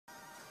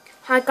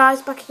Hi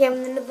guys, back again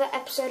with another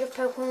episode of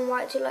Pokemon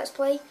White 2 Let's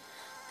Play.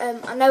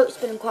 I know it's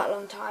been quite a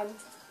long time.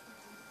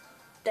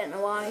 Don't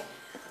know why.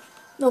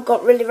 Not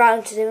got really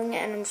around to doing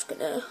it, and I'm just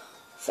gonna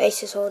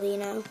face this order, you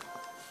know.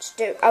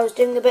 I was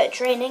doing a bit of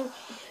training.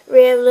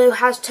 Riolu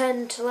has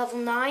turned to level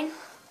 9.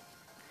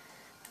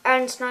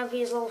 And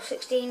Snivy is level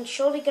 16.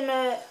 Surely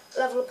gonna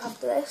level up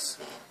after this.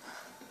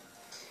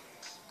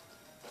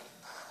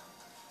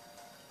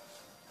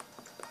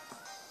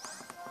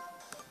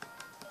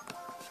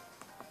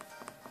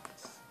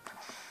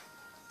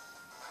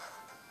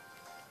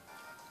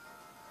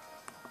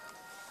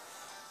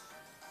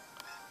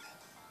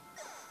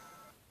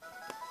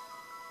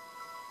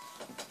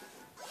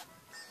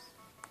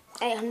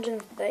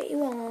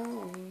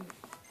 $831.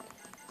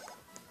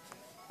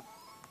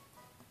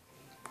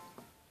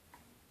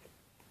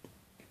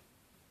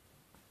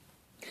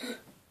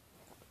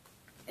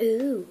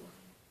 Ooh.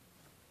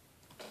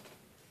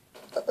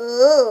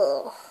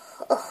 Ugh.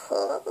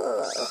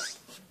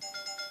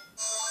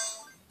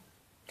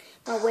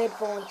 My weird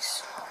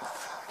voice.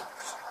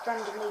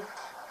 Randomly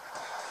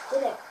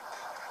did it.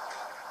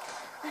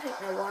 I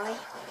don't know why.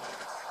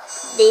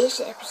 This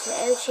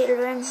episode,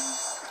 children,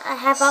 I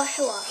have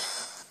Oshawott.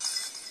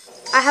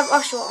 I have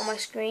Oshawott on my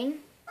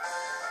screen.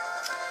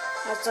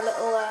 That's a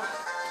little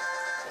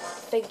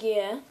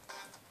figure.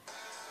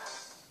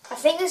 I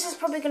think this is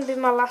probably going to be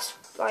my last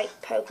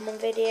Pokemon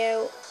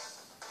video.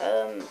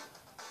 Because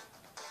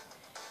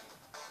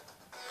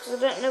I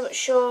don't know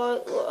sure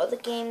what other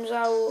games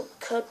I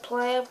could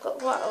play. I've got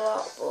quite a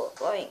lot,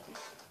 but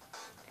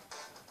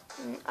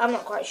I'm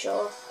not quite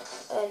sure.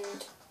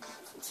 And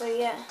so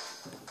yeah,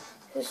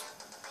 it's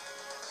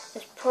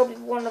probably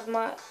one of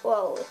my,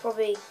 it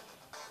probably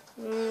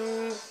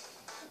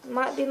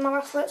might be my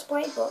last Let's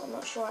Play, but I'm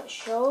not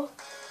sure.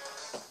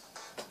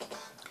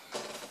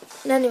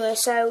 And anyway,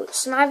 so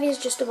Snivy has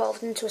just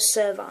evolved into a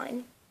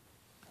Servine.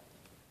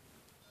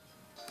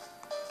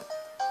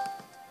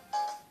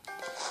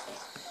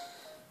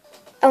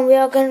 And we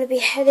are going to be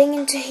heading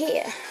into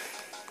here.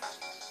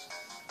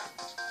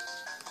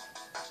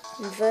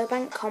 In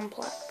Verbank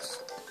Complex.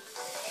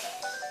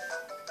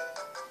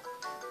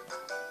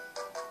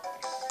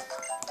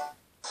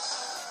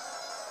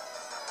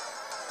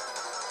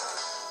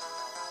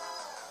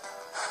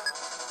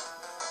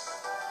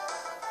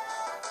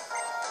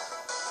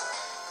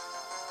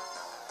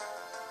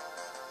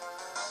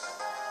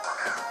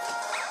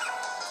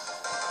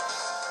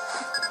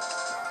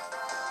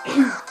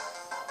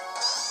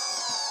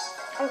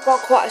 I've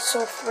got quite a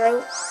sore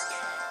throat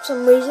for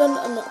some reason.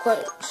 I'm not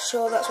quite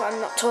sure, that's why I'm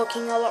not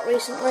talking a lot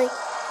recently.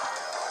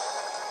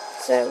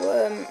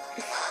 So,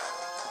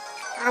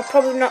 I'll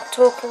probably not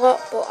talk a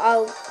lot, but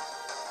I'll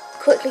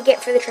quickly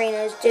get through the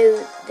trainers,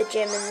 do the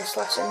gym in this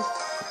lesson.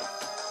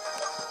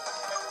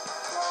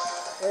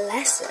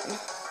 Lesson?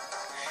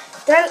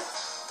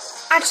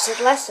 I just said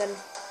lesson.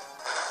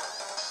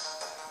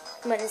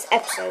 I meant this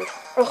episode.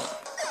 Ugh.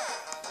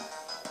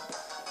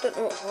 Don't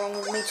know what's wrong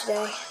with me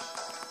today.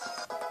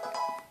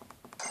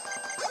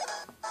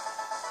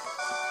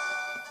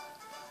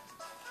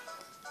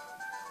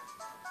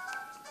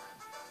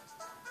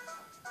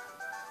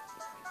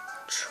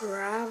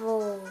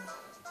 Travel.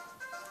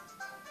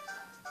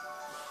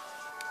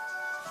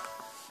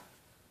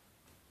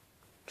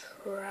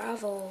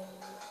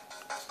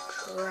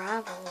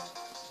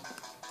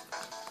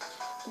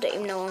 I don't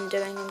even know what I'm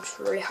doing, I'm just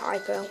really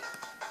hyper.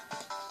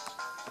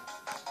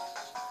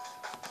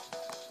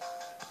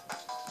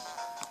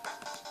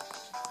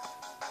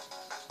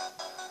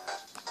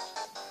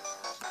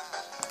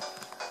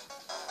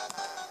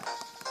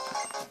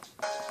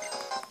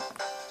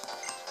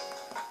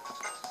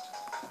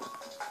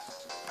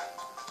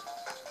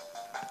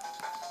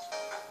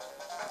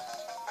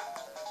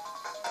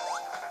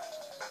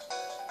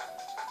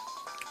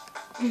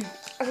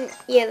 I think,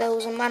 yeah, there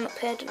was a man up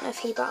here, I don't know if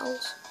he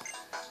battles.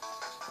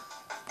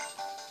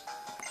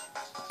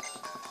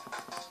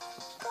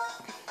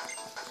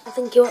 I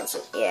think he wants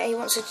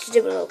us to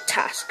do a little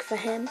task for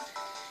him.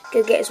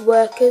 Go get his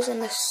workers,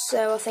 and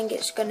so I think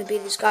it's going to be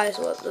this guy's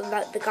work,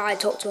 the guy I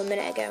talked to a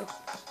minute ago.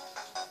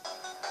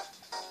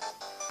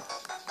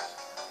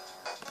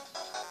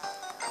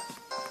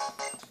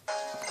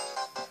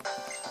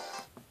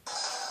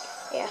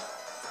 Yeah.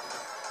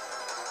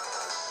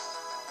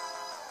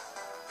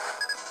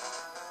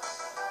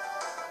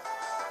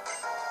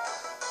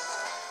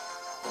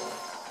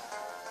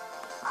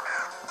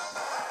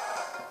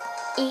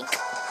 Eek.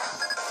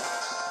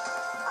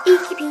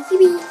 Eeky peeky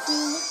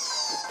peeky.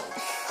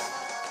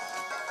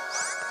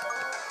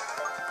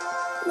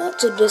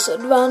 That's a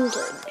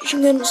disadvantage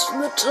against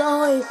the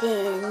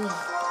typing.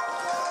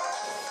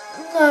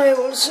 I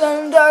will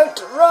send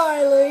out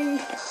Riley.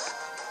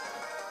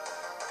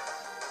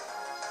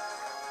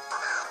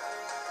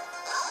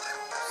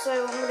 So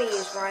I'm going to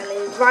use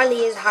Riley. Riley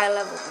is higher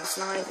level than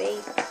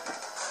Snivy.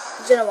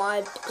 I don't know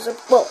why, because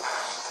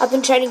I've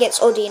been training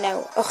against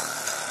Ordino. Ugh.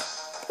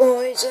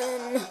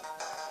 Poison.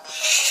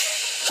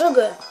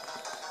 Sugar.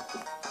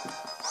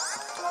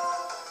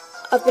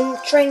 I've been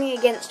training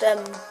against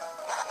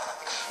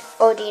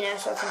Ordino,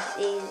 so I think it's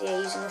easier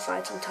using the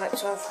fighting type,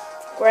 so I've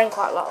grown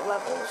quite a lot of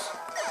levels.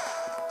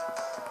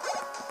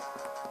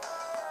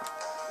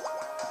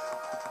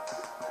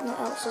 What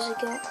else has he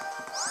got?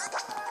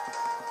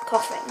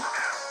 Coughing.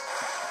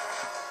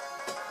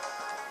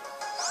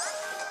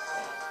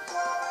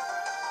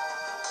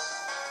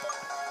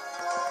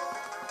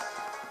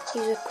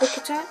 Use a quick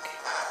attack.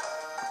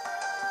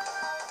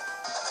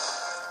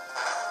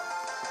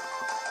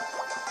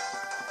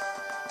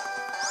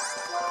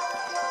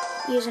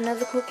 Use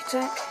another quick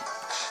attack.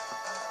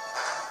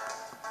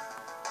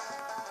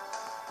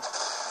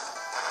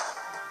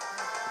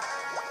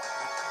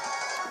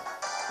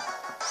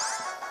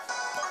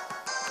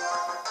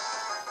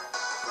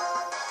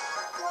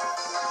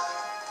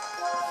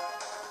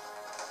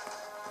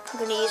 I'm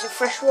going to use a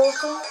fresh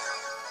water.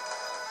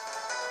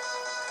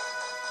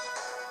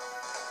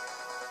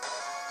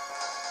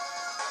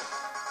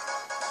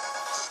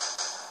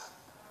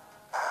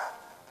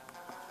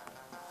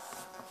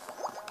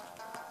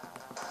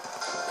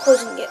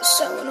 Poison gets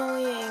so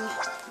annoying.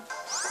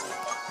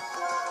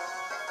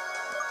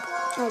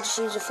 I'll just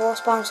use a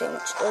force palm, see how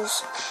much it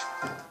does.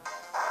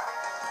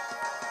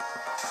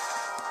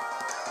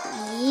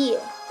 Yeah,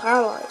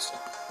 paralysed.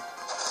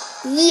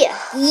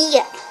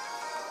 Yeah.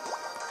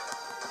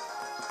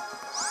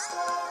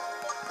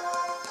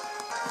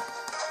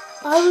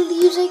 I will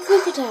use a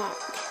quick attack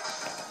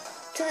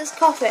to this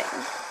coughing,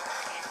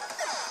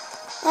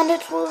 and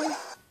it will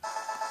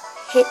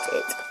hit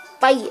its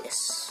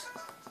face.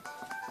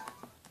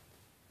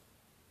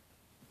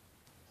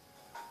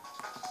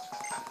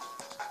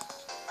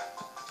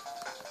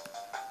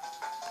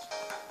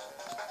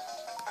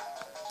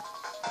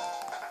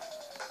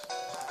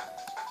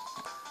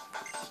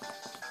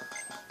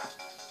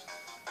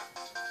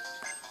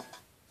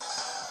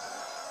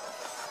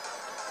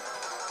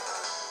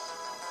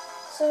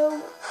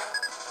 So,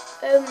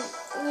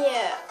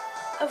 yeah,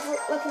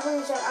 like I've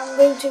already said, I'm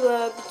going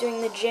to be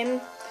doing the gym,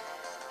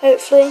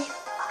 hopefully,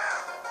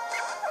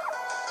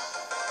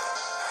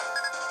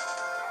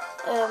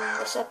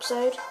 this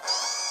episode.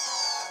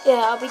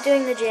 Yeah, I'll be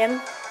doing the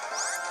gym,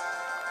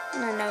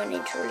 and I know I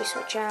need to really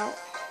switch out.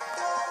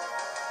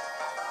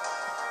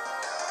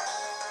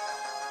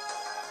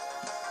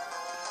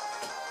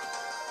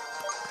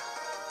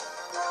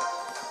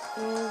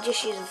 And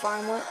just use a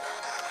vine whip.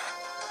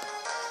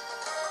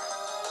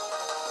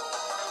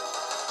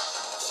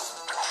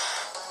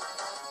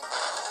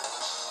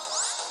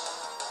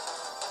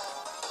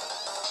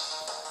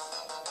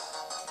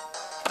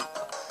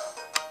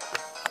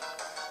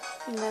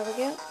 And there we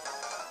go.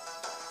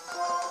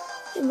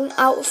 It went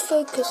out of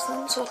focus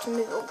then, so I have to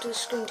move it up to the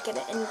screen to get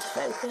it into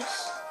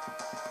focus.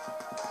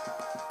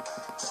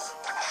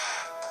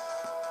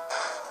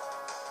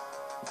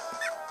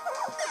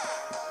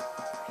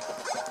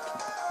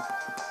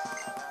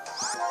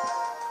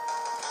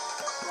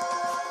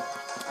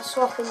 I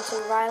swap into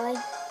Riley.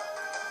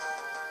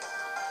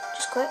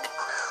 Just quick.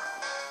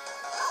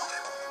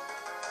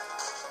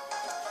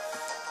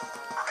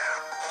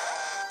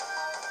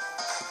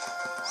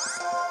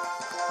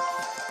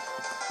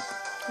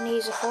 And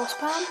use a force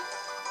palm.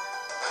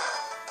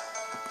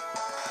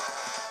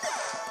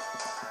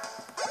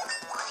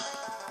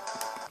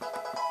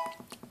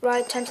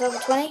 Ride 10 to level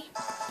 20.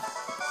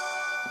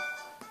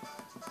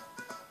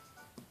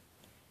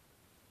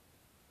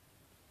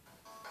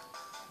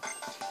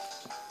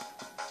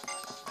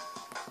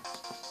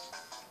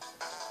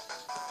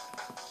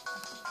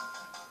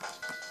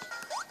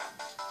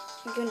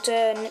 I'm going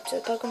to nip to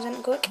the Pokemon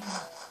Center quick.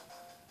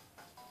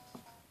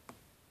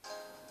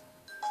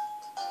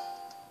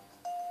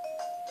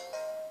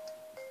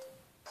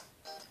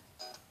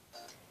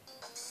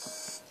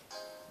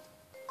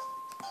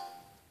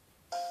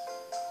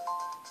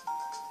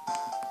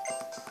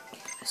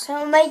 So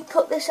I may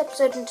put this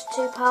episode into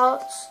 2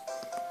 parts.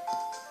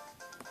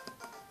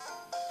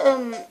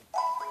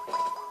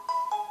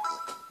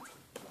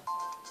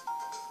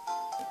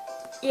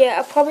 Yeah,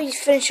 I'll probably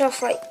just finish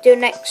off, like, do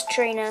next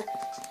trainer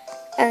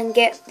and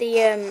get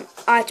the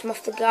item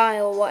off the guy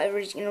or whatever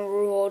he's going to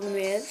reward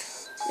me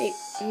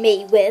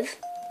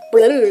with.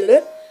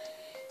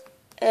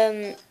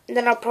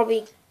 Then I'll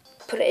probably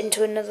put it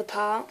into another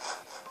part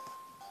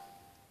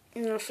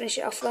and then I'll finish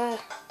it off there.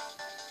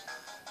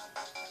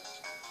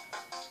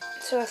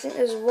 So I think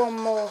there's one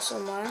more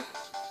somewhere.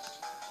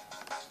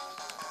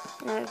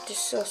 I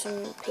just saw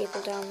some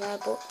people down there,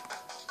 but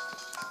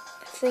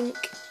I think,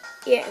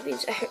 yeah,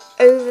 it's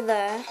over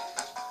there.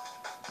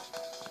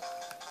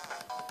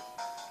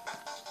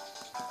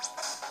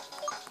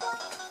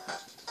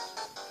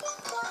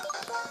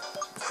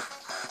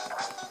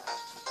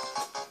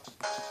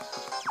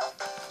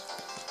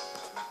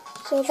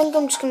 So I think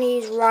I'm just going to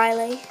use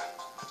Riley.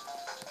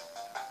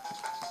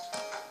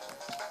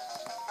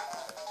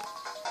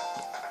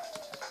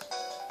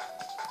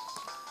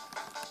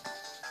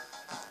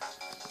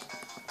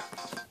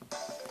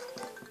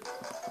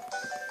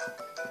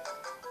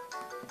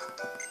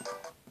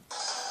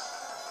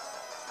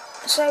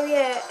 So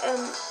yeah,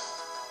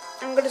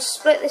 I'm going to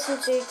split this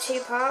into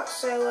 2 parts,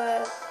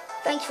 so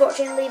thank you for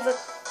watching, leave a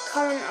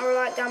comment or a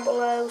like down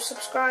below.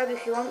 Subscribe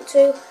if you want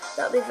to.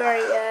 That'll be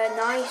very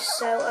nice.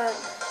 So,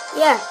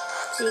 yeah.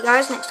 See you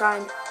guys next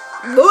time.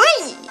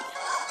 Bye!